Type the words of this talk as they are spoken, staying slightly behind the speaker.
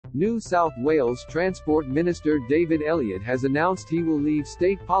New South Wales Transport Minister David Elliott has announced he will leave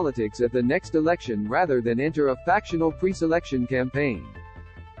state politics at the next election rather than enter a factional preselection campaign.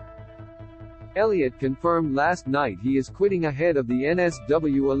 Elliott confirmed last night he is quitting ahead of the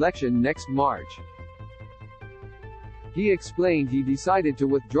NSW election next March. He explained he decided to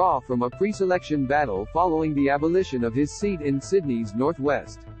withdraw from a preselection battle following the abolition of his seat in Sydney's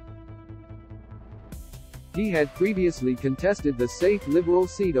northwest. He had previously contested the safe Liberal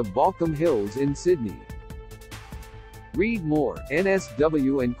seat of Baulkham Hills in Sydney. Read more.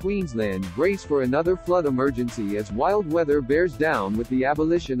 NSW and Queensland brace for another flood emergency as wild weather bears down with the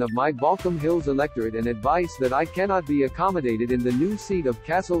abolition of my Baulkham Hills electorate and advice that I cannot be accommodated in the new seat of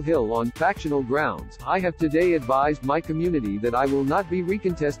Castle Hill on factional grounds. I have today advised my community that I will not be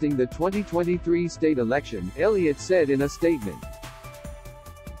recontesting the 2023 state election, Elliott said in a statement.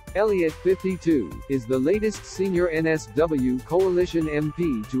 Elliott, 52, is the latest senior NSW coalition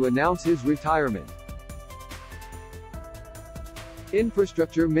MP to announce his retirement.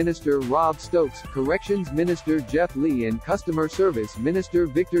 Infrastructure Minister Rob Stokes, Corrections Minister Jeff Lee and Customer Service Minister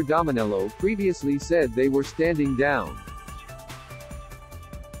Victor Dominello previously said they were standing down.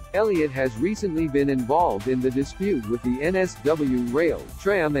 Elliott has recently been involved in the dispute with the NSW Rail,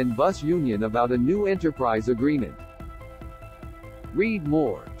 Tram and Bus Union about a new enterprise agreement. Read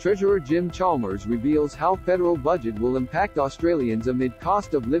more. Treasurer Jim Chalmers reveals how federal budget will impact Australians amid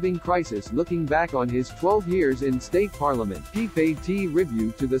cost of living crisis. Looking back on his 12 years in state parliament, he paid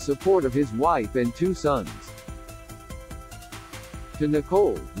tribute to the support of his wife and 2 sons. To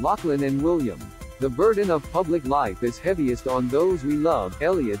Nicole, Lachlan and William. The burden of public life is heaviest on those we love,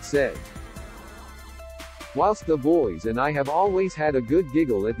 Elliott said. Whilst the boys and I have always had a good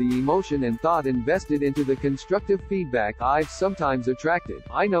giggle at the emotion and thought invested into the constructive feedback I've sometimes attracted,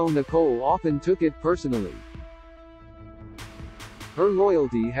 I know Nicole often took it personally. Her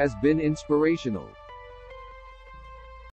loyalty has been inspirational.